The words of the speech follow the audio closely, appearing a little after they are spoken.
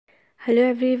Hello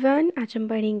everyone, आज हम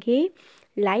पढ़ेंगे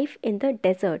life in the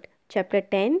desert chapter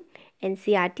 10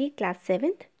 NCERT class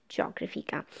 7th geography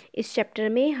का। इस चैप्टर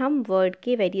में हम वर्ल्ड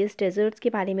के वेरियस डेजर्ट्स के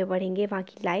बारे में पढ़ेंगे, वहाँ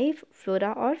की लाइफ,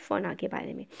 फ्लोरा और फौना के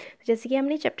बारे में। जैसे कि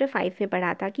हमने चैप्टर 5 में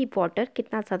पढ़ा था कि वाटर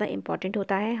कितना ज़्यादा इंपॉर्टेंट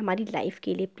होता है हमारी लाइफ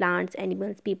के लिए, प्लांट्स,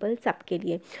 एनिमल्स, पीपल सब के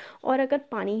लिए। और अगर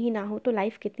पानी ही ना हो तो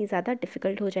लाइफ कितनी ज़्यादा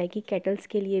डिफ़िकल्ट हो जाएगी, कैटल्स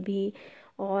के लिए भी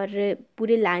और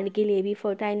पूरे लैंड के लिए भी।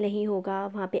 फर्टाइल नहीं होगा,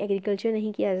 वहाँ पे एग्रीकल्चर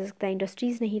नहीं किया जा सकता,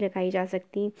 इंडस्ट्रीज़ नहीं लगाई जा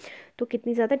सकती, तो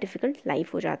कितनी ज़्यादा डिफ़िकल्ट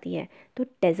लाइफ हो जाती है। तो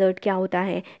डेज़र्ट क्या होता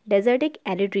है? डेज़र्ट एक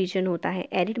एरिड रीजन होता है।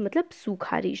 एरिड मतलब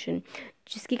सूखा रीजन,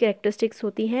 जिसकी कैरेक्टरिस्टिक्स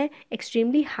होती हैं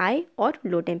एक्सट्रीमली हाई और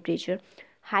लो टेम्परेचर।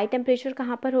 हाई टेम्परेचर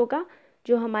कहाँ पर होगा?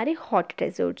 जो हमारे हॉट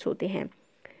डेजर्ट्स होते हैं।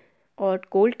 और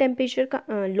कोल्ड टेम्परेचर का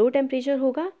लो टेम्परेचर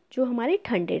होगा जो हमारे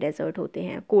ठंडे डेजर्ट होते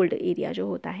हैं, कोल्ड एरिया जो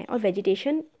होता है। और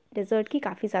वेजिटेशन डेजर्ट की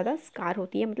काफ़ी ज़्यादा स्कार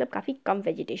होती है, मतलब काफ़ी कम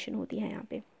वेजिटेशन होती है यहाँ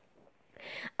पे।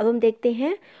 अब हम देखते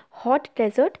हैं हॉट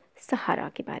डेजर्ट सहारा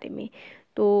के बारे में।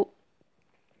 तो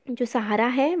जो सहारा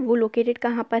है वो लोकेटेड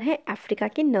कहाँ पर है? अफ्रीका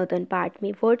के नॉर्दर्न पार्ट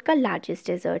में। वर्ल्ड का लार्जेस्ट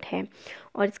डेजर्ट है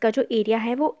और इसका जो एरिया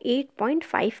है वो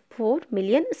 8.54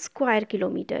 मिलियन स्क्वायर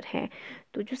किलोमीटर है।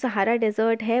 तो जो सहारा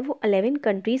डेजर्ट है वो 11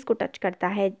 कंट्रीज़ को टच करता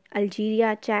है।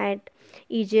 अल्जीरिया, चैड,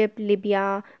 इजिप्ट,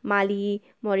 लिबिया, माली,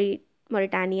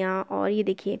 मॉरिटानिया। और ये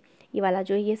देखिए, ये वाला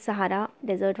जो ये सहारा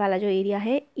डेजर्ट वाला जो एरिया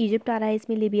है, इजिप्ट आ रहा है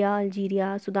इसमें, Libya,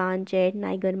 Algeria, Sudan, Chad,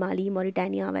 Niger, माली,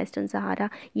 मॉरिटानिया, वेस्टर्न सहारा,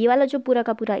 ये वाला जो पूरा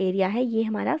का पूरा एरिया है ये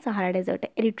हमारा सहारा डेजर्ट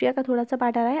है। एरिट्रिया का थोड़ा सा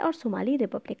पार्ट आ रहा है और सोमाली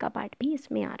रिपब्लिक का पार्ट भी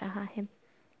इसमें आ रहा है।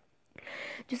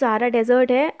 जो सहारा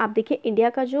डेजर्ट है, आप देखिए इंडिया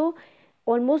का जो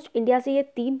ऑलमोस्ट इंडिया से ये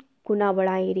 3 गुना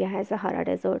बड़ा एरिया है सहारा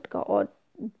डेजर्ट का। और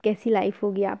कैसी लाइफ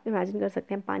होगी आप इमेजिन कर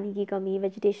सकते हैं। पानी की कमी,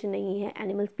 वेजिटेशन नहीं है,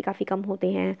 एनिमल्स भी काफ़ी कम होते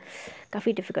हैं,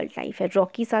 काफ़ी डिफ़िकल्ट लाइफ है।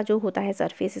 रॉकी सा जो होता है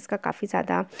सरफेस इसका काफ़ी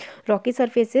ज़्यादा, Rocky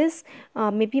surfaces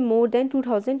may be more than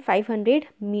 2500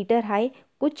 metre high,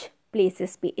 कुछ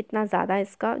प्लेसेस पे इतना ज़्यादा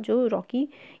इसका जो रॉकी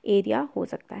एरिया हो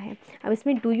सकता है। अब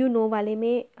इसमें डू यू नो वाले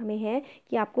में हमें है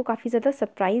कि आपको काफ़ी ज़्यादा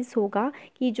सरप्राइज़ होगा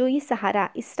कि जो ये सहारा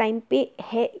इस टाइम पे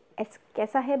है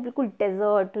कैसा है, बिल्कुल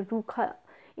डेजर्ट, रूखा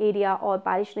एरिया और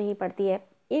बारिश नहीं पड़ती है।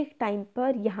 एक टाइम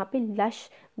पर यहाँ पे लश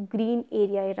ग्रीन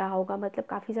एरिया रहा होगा, मतलब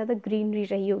काफ़ी ज़्यादा ग्रीनरी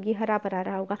रही होगी, हरा भरा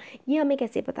रहा होगा। ये हमें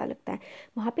कैसे पता लगता है?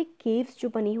 वहाँ पे केव्स जो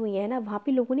बनी हुई है ना, वहाँ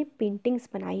पे लोगों ने पेंटिंग्स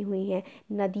बनाई हुई हैं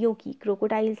नदियों की,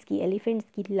 क्रोकोडाइल्स की, एलिफेंट्स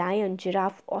की, लायन,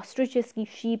 जिराफ, ऑस्ट्रिचेस की,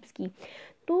 शीप्स की।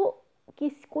 तो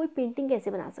कोई पेंटिंग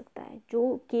कैसे बना सकता है?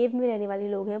 जो केव में रहने वाले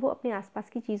लोग हैं वो अपने आसपास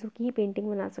की चीज़ों की ही पेंटिंग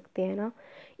बना सकते हैं ना।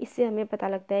 इससे हमें पता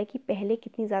लगता है कि पहले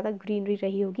कितनी ज़्यादा ग्रीनरी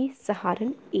रही होगी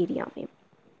सहारन एरिया में।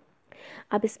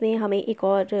 अब इसमें हमें एक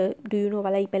और डू यू नो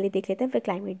वाला ही पहले देख लेते हैं, फिर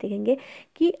क्लाइमेट देखेंगे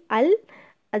कि अल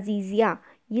अजीज़िया,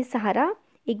 ये सहारा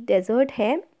एक डेजर्ट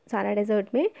है। सहारा डेजर्ट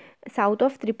में साउथ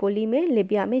ऑफ त्रिपोली में,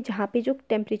 लिबिया में, जहाँ पे जो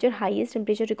टेम्परेचर हाईएस्ट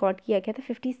टेम्परेचर रिकॉर्ड किया गया था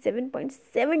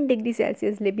 57.7 डिग्री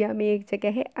सेल्सियस। लिबिया में एक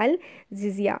जगह है अल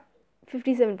जिजिया,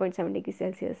 57.7 डिग्री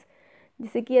सेल्सियस,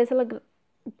 जिससे कि ऐसा लग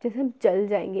जैसे हम जल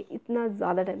जाएंगे, इतना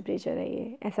ज़्यादा टेम्परेचर है,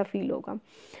 ये ऐसा फील होगा।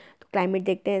 तो क्लाइमेट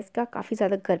देखते हैं इसका, काफ़ी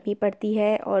ज़्यादा गर्मी पड़ती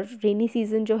है और रेनी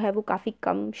सीज़न जो है वो काफ़ी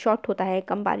कम शॉर्ट होता है,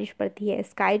 कम बारिश पड़ती है।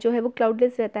 स्काई जो है वो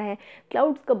क्लाउडलेस रहता है।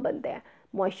 क्लाउड्स कब बनते हैं?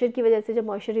 मॉइस्चर की वजह से। जब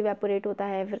मॉइस्चर इवेपोरेट होता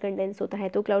है फिर कंडेंस होता है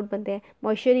तो क्लाउड बनते हैं।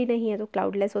 मॉइस्चर ही नहीं है तो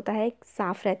क्लाउडलेस होता है,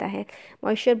 साफ़ रहता है।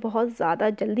 मॉइस्चर बहुत ज़्यादा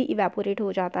जल्दी इवेपोरेट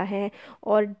हो जाता है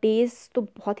और डेज़ तो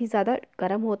बहुत ही ज़्यादा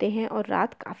गर्म होते हैं और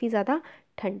रात काफ़ी ज़्यादा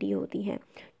ठंडी होती हैं,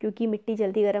 क्योंकि मिट्टी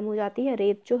जल्दी गर्म हो जाती है,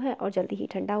 रेत जो है, और जल्दी ही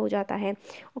ठंडा हो जाता है।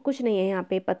 और कुछ नहीं है यहाँ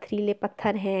पे, पथरीले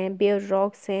पत्थर हैं, बेयर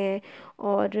रॉक्स हैं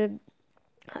और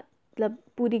मतलब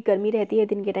पूरी गर्मी रहती है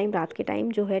दिन के टाइम। रात के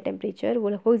टाइम जो है टेम्परेचर वो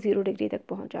लगभग 0 डिग्री तक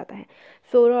पहुँच जाता है।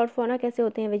 फ्लोरा और फौना कैसे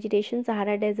होते हैं? वेजिटेशन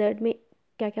सहारा डेजर्ट में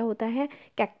क्या क्या होता है?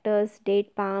 कैक्टस,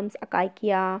 डेट पाम्स,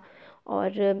 अकाइकिया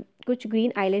और कुछ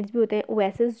ग्रीन आइलैंड्स भी होते हैं।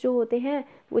 ओएसिस जो होते हैं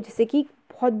वो, जैसे कि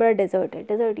बहुत बड़ा डेजर्ट है,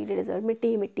 डेजर्ट ही डेजर्ट, मिट्टी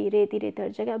ही मिट्टी, रेत ही रेत हर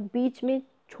जगह, बीच में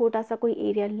छोटा सा कोई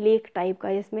एरिया लेक टाइप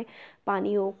का जिसमें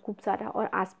पानी हो खूब सारा और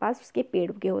आसपास उसके पेड़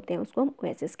उगे होते हैं, उसको हम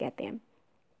ओएसिस कहते हैं।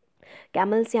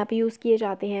 कैमल्स यहाँ पे यूज़ किए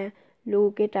जाते हैं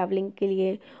लोगों के ट्रैवलिंग के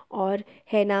लिए। और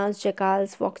हैनास,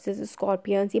 जकाल्स, फॉक्सेस,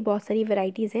 स्कॉर्पियंस, ये बहुत सारी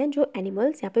वैरायटीज़ हैं जो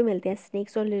एनिमल्स यहाँ पे मिलते हैं।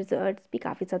 स्नेक्स और लिजर्ड्स भी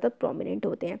काफ़ी ज़्यादा प्रोमिनेंट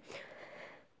होते हैं।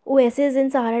 ओएसिस इन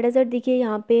सहारा डेजर्ट, देखिए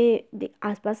यहाँ पे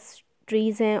आसपास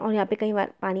ट्रीज़ हैं और यहाँ पे कहीं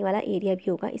पानी वाला एरिया भी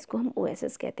होगा, इसको हम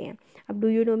ओएसिस कहते हैं। अब डू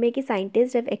यू नो में कि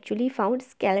scientist have actually found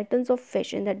skeletons of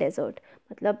fish in the desert,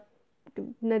 मतलब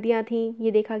नदियाँ थी,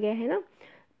 ये देखा गया है ना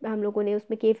हम लोगों ने,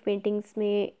 उसमें केव पेंटिंग्स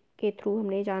में के थ्रू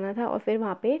हमने जाना था और फिर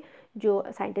वहाँ पे जो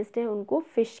साइंटिस्ट हैं उनको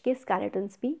फ़िश के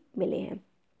स्केलेटन्स भी मिले हैं।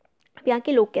 अब यहाँ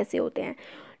के लोग कैसे होते हैं?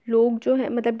 लोग जो है,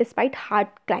 मतलब डिस्पाइट हार्ड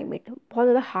क्लाइमेट, बहुत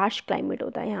ज़्यादा हार्श क्लाइमेट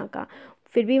होता है यहाँ का,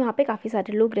 फिर भी वहाँ पे काफ़ी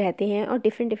सारे लोग रहते हैं और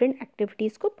डिफरेंट डिफरेंट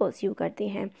एक्टिविटीज़ को परस्यू करते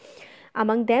हैं।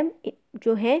 अमंग देम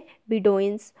जो है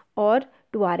बिडोइंस और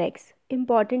टुआरेग्स।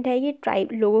 इम्पॉर्टेंट है, ये ट्राइब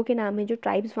लोगों के नाम है जो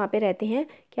ट्राइब्स वहाँ पे रहते हैं,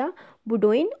 क्या,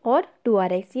 बुडोइन और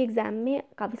टुआरेग्स। ये एग्जाम में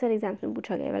काफ़ी सारे एग्जाम्स में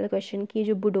पूछा गया वाला क्वेश्चन कि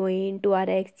जो बुडोइन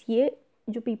टुआरेग्स ये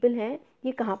जो पीपल हैं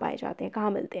ये कहाँ पाए जाते हैं,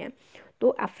 कहाँ मिलते हैं, तो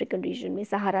अफ्रीकन रीजन में,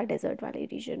 सहारा डेजर्ट वाले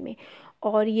रीजन में।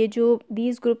 और ये जो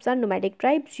these groups are nomadic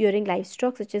tribes यूरिंग life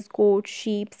stock such as goat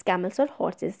sheeps camels और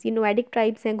हॉर्सेस। ये नोमैडिक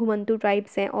ट्राइब्स हैं, घुमंतु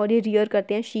ट्राइब्स हैं, और ये रियर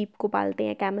करते हैं, शीप को पालते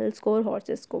हैं, कैमल्स को और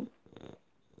हॉर्सेस को।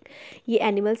 ये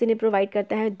एनिमल्स इन्हें प्रोवाइड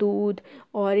करता है दूध,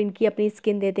 और इनकी अपनी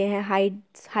स्किन देते हैं,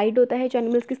 हाइड होता है जो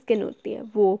एनिमल्स की स्किन होती है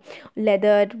वो,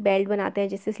 लेदर बेल्ट बनाते हैं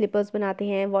जिससे स्लीपर्स बनाते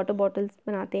हैं, वाटर बॉटल्स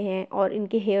बनाते हैं, और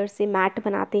इनके हेयर से मैट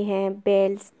बनाते हैं,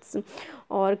 बेल्ट्स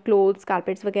और क्लोथ्स,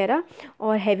 कारपेट्स वगैरह,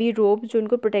 और हैवी रोब जो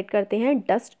इनको प्रोटेक्ट करते हैं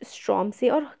डस्ट स्टॉर्म से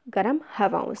और गर्म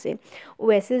हवाओं से।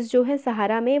 ओएसिस जो है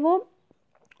सहारा में वो,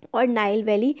 और नाइल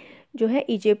वैली जो है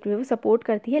इजिप्ट में, वो सपोर्ट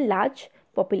करती है लार्ज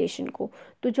पॉपुलेशन को।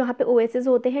 तो जहाँ पे ओएसिस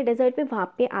होते हैं डेजर्ट पे,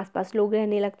 वहाँ पे आसपास लोग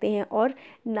रहने लगते हैं, और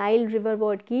नाइल रिवर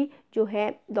वर्ल्ड की जो है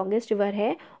लॉन्गेस्ट रिवर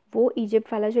है वो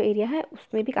इजिप्ट वाला जो एरिया है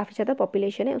उसमें भी काफ़ी ज़्यादा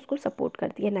पॉपुलेशन है, उसको सपोर्ट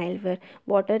करती है नाइल रिवर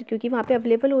वाटर, क्योंकि वहाँ पे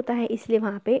अवेलेबल होता है, इसलिए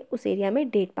वहाँ पे उस एरिया में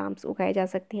डेट पाम्स उगाए जा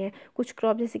सकते हैं। कुछ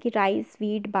क्रॉप जैसे कि राइस,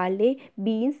 वीट, बार्ले,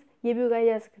 बीन्स ये भी उगाई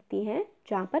जा सकती हैं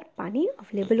जहाँ पर पानी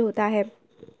अवेलेबल होता है।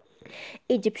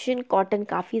 इजिप्शियन कॉटन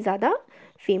काफ़ी ज़्यादा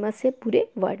फेमस है पूरे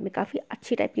वर्ल्ड में, काफ़ी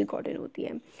अच्छी टाइप की कॉटन होती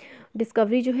है।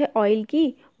 डिस्कवरी जो है ऑयल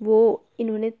की, वो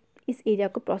इन्होंने इस एरिया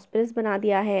को प्रॉस्पेरस बना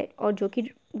दिया है, और जो कि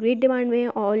ग्रेट डिमांड में है।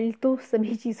 ऑयल तो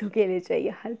सभी चीज़ों के लिए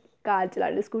चाहिए, हर कार चला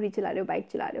रहे हो, स्कूटी चला रहे हो, बाइक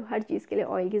चला रहे हो, हर चीज़ के लिए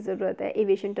ऑयल की ज़रूरत है।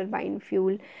 एविएशन टर्बाइन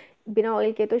फ्यूल, बिना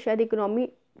ऑयल के तो शायद इकोनॉमी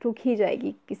रुक ही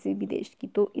जाएगी किसी भी देश की,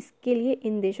 तो इसके लिए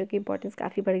इन देशों की इंपॉर्टेंस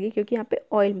काफ़ी बढ़ गई क्योंकि यहाँ पे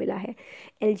ऑयल मिला है।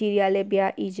 अल्जीरिया,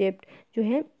 लीबिया, इजिप्ट जो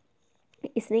है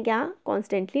इसने क्या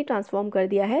कॉन्स्टेंटली ट्रांसफॉर्म कर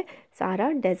दिया है सहारा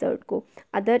डेजर्ट को।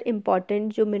 अदर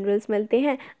इम्पॉर्टेंट जो मिनरल्स मिलते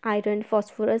हैं, आयरन,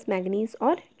 फास्फोरस, मैग्नीज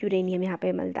और यूरेनियम यहाँ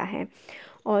पे मिलता है।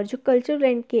 और जो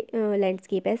कल्चरल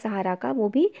लैंडस्केप है सहारा का, वो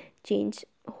भी चेंज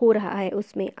हो रहा है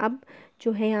उसमें। अब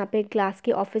जो है यहाँ पे ग्लास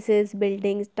के offices,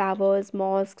 buildings, towers,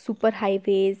 mask, super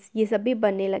highways ये सब भी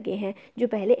बनने लगे हैं। जो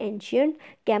पहले एंशियंट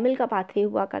कैमल का पाथवे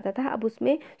हुआ करता था, अब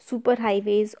उसमें सुपर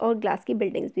हाईवेज और ग्लास की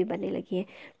बिल्डिंग्स भी बनने लगी हैं।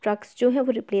 ट्रक्स जो है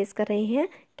वो रिप्लेस कर रहे हैं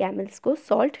कैमल्स को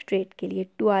सॉल्ट ट्रेड के लिए।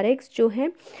 टुआरेग्स जो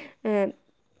है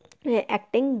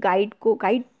एक्टिंग गाइड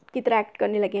की तरह एक्ट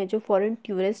करने लगे हैं, जो फॉरेन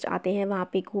टूरिस्ट आते हैं वहाँ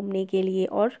पे घूमने के लिए।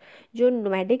 और जो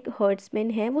नोमैडिक हर्ड्समैन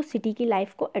हैं वो सिटी की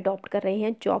लाइफ को अडॉप्ट कर रहे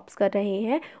हैं, जॉब्स कर रहे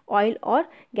हैं ऑयल और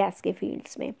गैस के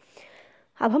फील्ड्स में।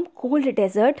 अब हम कोल्ड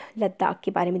डेजर्ट लद्दाख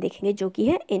के बारे में देखेंगे जो कि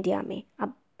है इंडिया में।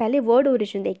 अब पहले वर्ड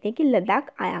ओरिजिन देखते हैं कि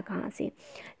लद्दाख आया कहाँ से।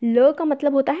 ल का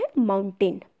मतलब होता है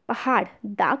माउंटेन, पहाड़।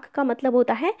 दाख का मतलब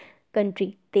होता है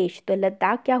कंट्री, देश। तो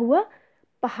लद्दाख क्या हुआ,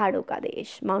 पहाड़ों का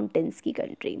देश, माउंटेन्स की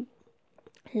कंट्री।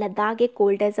 लद्दाख एक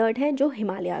कोल्ड डेजर्ट है जो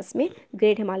हिमालयाज़ में,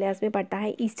 ग्रेट हिमालयाज़ में पड़ता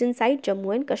है, eastern side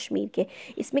Jammu and Kashmir के।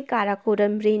 इसमें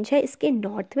काराकोरम रेंज है इसके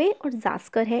नॉर्थ में, और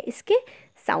जास्कर है इसके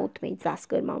साउथ में,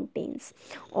 जास्कर माउंटेन्स।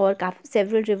 और काफ़ी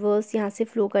सेवरल रिवर्स यहाँ से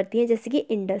फ्लो करती हैं, जैसे कि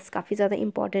इंडस काफ़ी ज़्यादा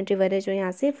इंपॉर्टेंट रिवर है जो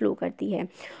यहाँ से फ्लो करती है।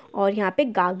 और यहाँ पे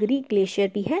गागरी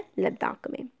ग्लेशियर भी है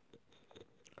लद्दाख में।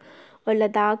 और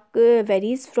Ladakh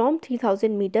varies from 3000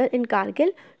 metre in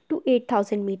Kargil to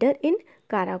 8000 metre in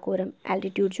Karakoram.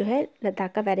 Altitude जो है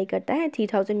लद्दाख का वेरी करता है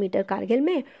 3000 मीटर कारगिल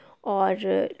में, और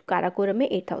काराकोरम में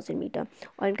 8000 मीटर।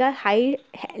 और इनका हाई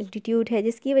एल्टीट्यूड है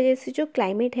जिसकी वजह से जो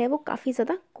क्लाइमेट है वो काफ़ी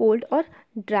ज़्यादा कोल्ड और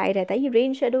ड्राई रहता है। ये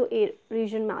रेन शेडो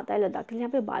रीजन में आता है लद्दाख के लिए,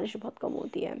 यहाँ पे बारिश बहुत कम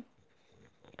होती है।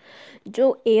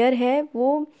 जो एयर है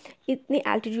वो इतने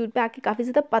एल्टीट्यूड पे आके काफ़ी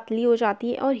ज़्यादा पतली हो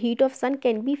जाती है, और heat of sun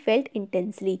can be felt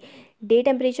intensely. Day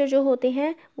temperature जो होते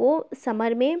हैं वो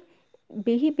समर में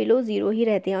भी बिलो ज़ीरो ही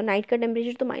रहते हैं, और नाइट का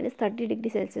टेम्परेचर तो -30 डिग्री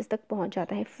सेल्सियस तक पहुंच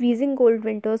जाता है। फ्रीजिंग कोल्ड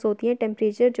विंटर्स होती हैं,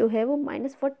 टेम्परेचर जो है वो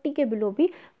 -40 के बिलो भी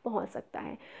पहुंच सकता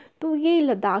है। तो ये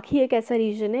लद्दाख ही एक ऐसा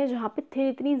रीजन है जहाँ पे फिर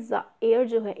इतनी एयर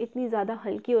जो है इतनी ज़्यादा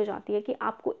हल्की हो जाती है कि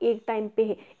आपको एक टाइम पे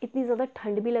इतनी ज़्यादा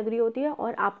ठंड भी लग रही होती है,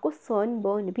 और आपको सन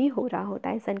बर्न भी हो रहा होता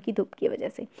है सन की धूप की वजह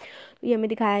से। तो ये हमें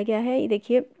दिखाया गया है, ये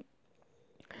देखिए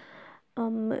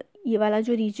ये वाला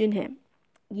जो रीजन है,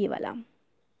 ये वाला,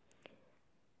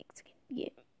 एक सेकेंड,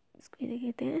 ये इसको ये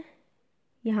कहते हैं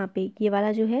यहाँ पे, ये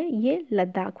वाला जो है ये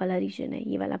लद्दाख वाला रीजन है,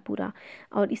 ये वाला पूरा।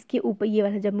 और इसके ऊपर ये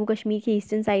वाला जम्मू कश्मीर के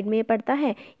ईस्टर्न साइड में पड़ता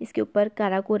है, इसके ऊपर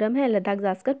काराकोरम है, लद्दाख,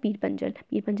 जास्कर, पीर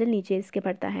पंजल नीचे इसके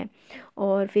पड़ता है।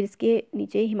 और फिर इसके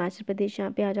नीचे हिमाचल प्रदेश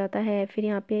यहाँ पे आ जाता है। फिर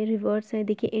यहाँ पे रिवर्स है,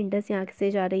 देखिए इंडस यहाँ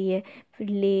से जा रही है, फिर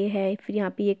लेह है, फिर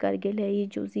यहाँ पे ये करगिल है, ये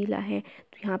जो ज़िला है,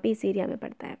 तो यहाँ पे इस एरिया में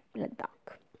पड़ता है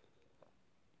लद्दाख।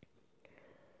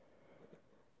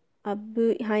 अब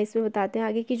यहाँ इसमें बताते हैं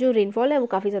आगे कि जो रेनफॉल है वो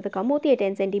काफ़ी ज़्यादा कम होती है,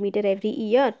 10 सेंटीमीटर एवरी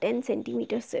ईयर, 10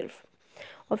 सेंटीमीटर सिर्फ।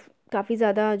 और काफ़ी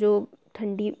ज़्यादा जो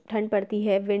ठंड पड़ती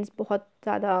है, विंड्स बहुत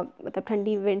ज़्यादा, मतलब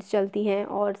ठंडी विंड्स चलती हैं,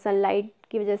 और सनलाइट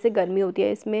की वजह से गर्मी होती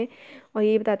है इसमें। और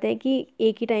ये बताते हैं कि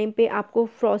एक ही टाइम पे आपको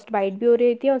फ्रॉस्ट बाइट भी हो रही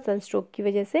होती है और सनस्ट्रोक की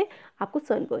वजह से आपको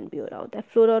सनबर्न भी हो रहा होता है।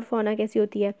 फ्लोरा और फौना कैसी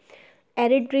होती है?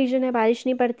 एरिड रीजन है, बारिश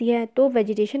नहीं पड़ती है तो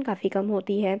वेजिटेशन काफ़ी कम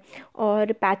होती है,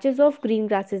 और पैचेस ऑफ ग्रीन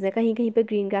ग्रासेस हैं, कहीं कहीं पे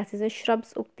ग्रीन ग्रासेस हैं,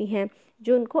 श्रब्स उगती हैं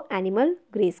जो उनको एनिमल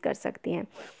ग्रेस कर सकते हैं।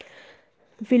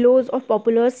 विलोज और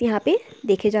पॉपुलर्स यहाँ पे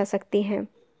देखे जा सकते हैं।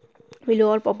 विलो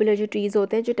और पॉपुलर जो ट्रीज़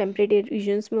होते हैं जो टेम्परेट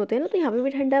रीजन्स में होते हैं ना, तो यहाँ पे भी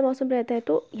ठंडा मौसम रहता है,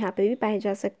 तो यहाँ पे भी पाए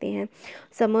जा सकते हैं।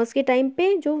 समर्स के टाइम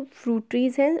पे जो फ्रूट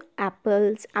ट्रीज़ हैं,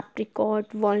 एप्पल्स,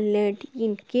 एप्रिकॉट, वॉलनट,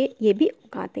 इनके ये भी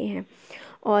उगाते हैं।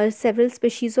 और सेवरल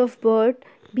स्पीशीज़ ऑफ बर्ड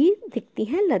भी दिखती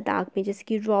हैं लद्दाख में, जैसे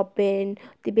कि robin,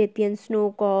 तिबेतियन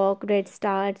snowcock, red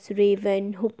stars,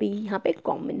 Raven, hoopoe यहाँ पे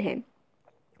कॉमन है।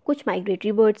 कुछ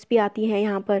माइग्रेटरी बर्ड्स भी आती हैं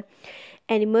यहाँ पर।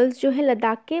 एनिमल्स जो है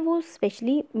लद्दाख के वो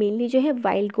स्पेशली मेनली जो है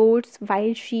वाइल्ड गोट्स,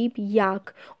 वाइल्ड शीप,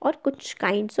 याक और कुछ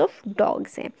काइंड्स ऑफ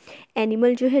डॉग्स हैं।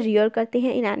 एनिमल जो है रियर करते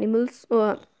हैं इन एनिमल्स,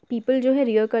 पीपल जो है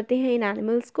रियर करते हैं इन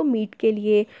एनिमल्स को मीट के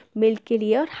लिए, मिल्क के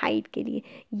लिए और हाइड के लिए।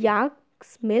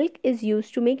 याक्स milk is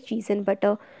use to make cheese and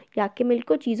butter. याक के मिल्क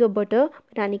को चीज़ और बटर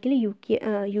बनाने के लिए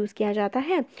यूज़ किया जाता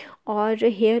है। और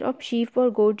हेयर ऑफ शीप और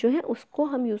गोट जो है उसको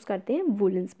हम यूज़ करते हैं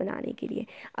वुलन्स बनाने के लिए।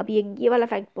 अब ये वाला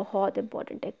फैक्ट बहुत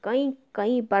इंपॉर्टेंट है, कई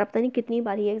कई बार, पता नहीं कितनी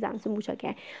बार ये एग्जाम से पूछा गया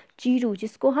है। चीरू,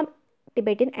 जिसको हम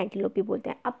तिबेटियन एंटीलोप भी बोलते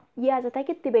हैं। अब ये आ जाता है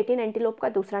कि तिबेटियन एंटीलोप का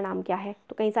दूसरा नाम क्या है,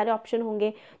 तो कई सारे ऑप्शन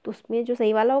होंगे, तो उसमें जो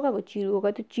सही वाला होगा वो चीरू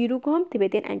होगा। तो चीरू को हम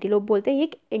तिबेटियन एंटीलोप बोलते हैं। ये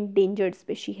एक एंडेंजर्ड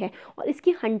स्पीशी है और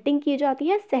इसकी हंटिंग की जाती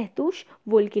है सहतूश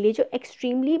वुल के लिए, जो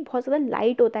एक्सट्रीमली बहुत ज़्यादा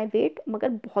लाइट होता है वेट, मगर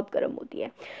बहुत गर्म होती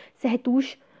है।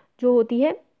 सहतूश जो होती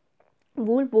है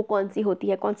वूल वो कौन सी होती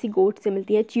है, कौन सी गोट से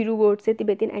मिलती है? चीरू गोट से,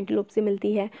 तिब्बतियन एंटीलोप से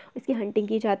मिलती है। इसकी हंटिंग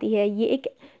की जाती है। ये एक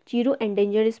चीरू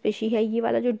एंडेंजर्ड स्पीशी है। ये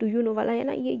वाला जो डू यू नो वाला है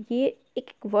ना, ये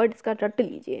एक वर्ड इसका रट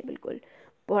लीजिए, बिल्कुल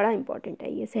बड़ा इंपॉर्टेंट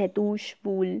है ये। सहतूश,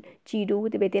 वूल, चीरू,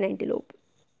 तिब्बतियन एंटीलोप,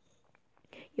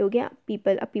 ये हो गया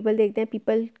पीपल। अब पीपल देखते हैं,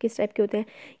 पीपल किस टाइप के होते हैं।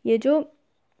 ये जो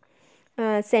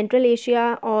सेंट्रल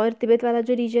एशिया और तिब्बत वाला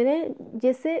जो रीजन है,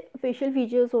 जैसे फेशियल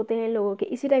फीचर्स होते हैं लोगों के,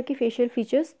 इसी टाइप के फेशियल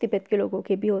फीचर्स तिब्बत के लोगों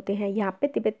के भी होते हैं। यहाँ पे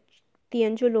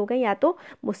तिब्बतियन जो लोग हैं या तो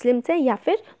मुस्लिम्स हैं या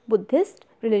फिर बुद्धिस्ट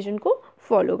रिलीजन को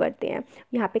फॉलो करते हैं।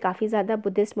 यहाँ पे काफ़ी ज़्यादा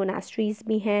बुद्धिस्ट मोनास्ट्रीज़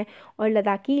भी हैं, और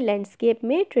लद्दाखी लैंडस्केप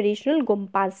में ट्रेडिशनल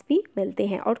गुम्पास भी मिलते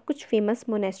हैं। और कुछ फेमस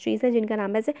मोनास्ट्रीज़ हैं जिनका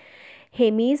नाम है जैसे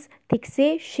हेमीज,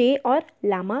 थिक्से, शे और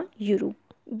लामा यूरू।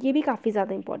 ये भी काफ़ी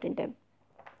ज़्यादा इंपॉर्टेंट है,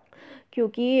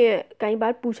 क्योंकि कई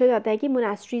बार पूछा जाता है कि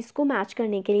मोनास्ट्रीज़ को मैच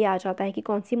करने के लिए आ जाता है कि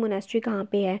कौन सी मोनास्ट्री कहाँ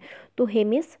पे है। तो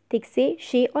हेमिस, थिक्से,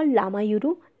 शे और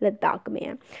लामायुरू लद्दाख में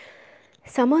है।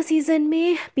 समर सीज़न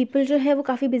में पीपल जो है वो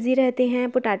काफ़ी बिजी रहते हैं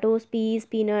पोटैटोज़, पीस,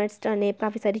 पीनट्स, टर्निप,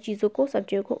 काफ़ी सारी चीज़ों को,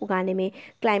 सब्जियों को उगाने में।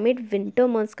 क्लाइमेट विंटर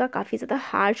मंथ्स का काफ़ी ज़्यादा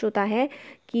हार्श होता है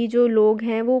कि जो लोग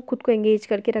हैं वो खुद को एंगेज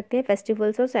करके रखते हैं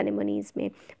फेस्टिवल्स और सेरेमनीज़ में।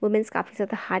 वुमेंस काफ़ी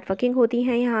ज़्यादा हार्ड वर्किंग होती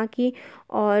हैं यहाँ की,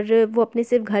 और वो अपने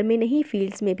सिर्फ घर में नहीं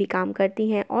फील्ड्स में भी काम करती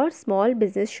हैं और स्मॉल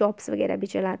बिजनेस शॉप्स वगैरह भी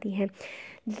चलाती हैं।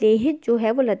 लेह जो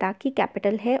है वो लद्दाख की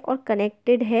कैपिटल है और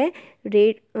कनेक्टेड है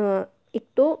एक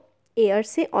तो एयर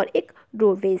से और एक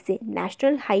रोडवे से।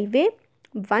 नेशनल हाईवे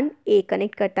 1A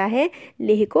कनेक्ट करता है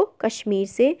लेह को कश्मीर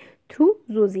से थ्रू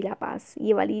जोजिला पास।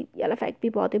 ये वाला फैक्ट भी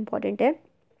बहुत इंपॉर्टेंट है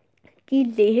कि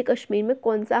लेह कश्मीर में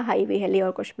कौन सा हाईवे है लेह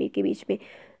और कश्मीर के बीच में।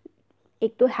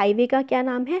 एक तो हाईवे का क्या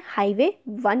नाम है, हाईवे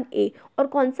 1A, और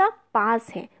कौन सा पास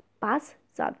है, पास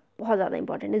बहुत ज़्यादा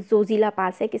इंपॉर्टेंट है, जोजिला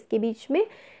पास है किसके बीच में,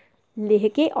 लेह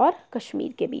के और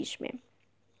कश्मीर के बीच में।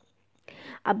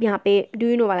 अब यहाँ पे डू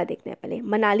यू नो वाला देखते हैं पहले।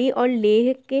 मनाली और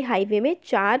लेह के हाईवे में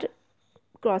 4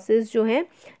 क्रॉसेस जो हैं,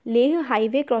 Leh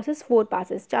highway crosses 4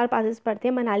 passes, 4 passes पड़ते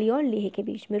हैं मनाली और लेह के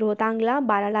बीच में, रोहतांगला,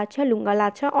 बारालाचा,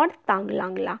 लुंगालाचा और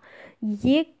तांगलांगला।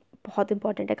 ये बहुत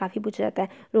इंपॉर्टेंट है, काफ़ी पूछा जाता है।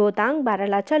 रोहतांग,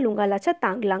 बारालाचा, लुंगालाचा,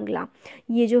 तांगलांगला,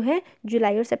 ये जो है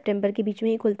जुलाई और सितंबर के बीच में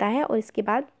ही खुलता है, और इसके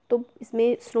बाद तो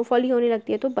इसमें स्नोफॉल ही होने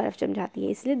लगती है तो बर्फ़ जम जाती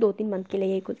है, इसलिए 2-3 मंथ के लिए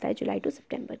यही खुलता है, जुलाई टू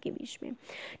सितंबर के बीच में।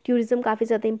 टूरिज़्म काफ़ी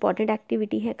ज़्यादा इंपॉर्टेंट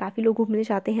एक्टिविटी है, काफ़ी लोग घूमने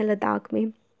जाते हैं लद्दाख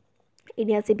में,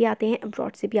 इंडिया से भी आते हैं,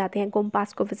 अब्रॉड से भी आते हैं,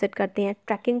 गोम्पास को विज़िट करते हैं,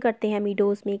 ट्रैकिंग करते हैं,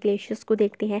 मीडोज़ में ग्लेशियर्स को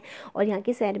देखते हैं, और यहाँ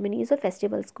की सेरेमनीज़ और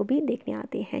फेस्टिवल्स को भी देखने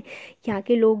आते हैं। यहाँ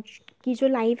के लोग की जो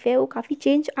लाइफ है वो काफ़ी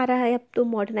चेंज आ रहा है अब तो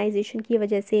मॉडर्नाइजेशन की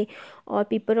वजह से, और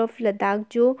पीपल ऑफ लद्दाख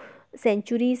जो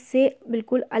सेंचुरीज से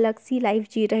बिल्कुल अलग सी लाइफ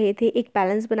जी रहे थे, एक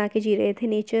बैलेंस बना के जी रहे थे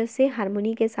नेचर से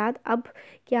हारमोनी के साथ, अब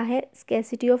क्या है,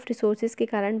 स्कैसिटी ऑफ रिसोर्सेज के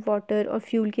कारण, वाटर और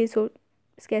फ्यूल के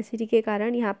स्कैसिटी के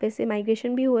कारण यहाँ पे से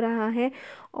माइग्रेशन भी हो रहा है,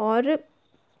 और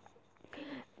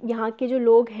यहाँ के जो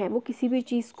लोग हैं वो किसी भी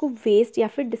चीज़ को वेस्ट या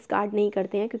फिर डिस्कार्ड नहीं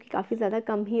करते हैं, क्योंकि काफ़ी ज़्यादा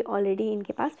कम ही ऑलरेडी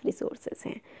इनके पास रिसोर्सेज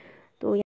हैं। तो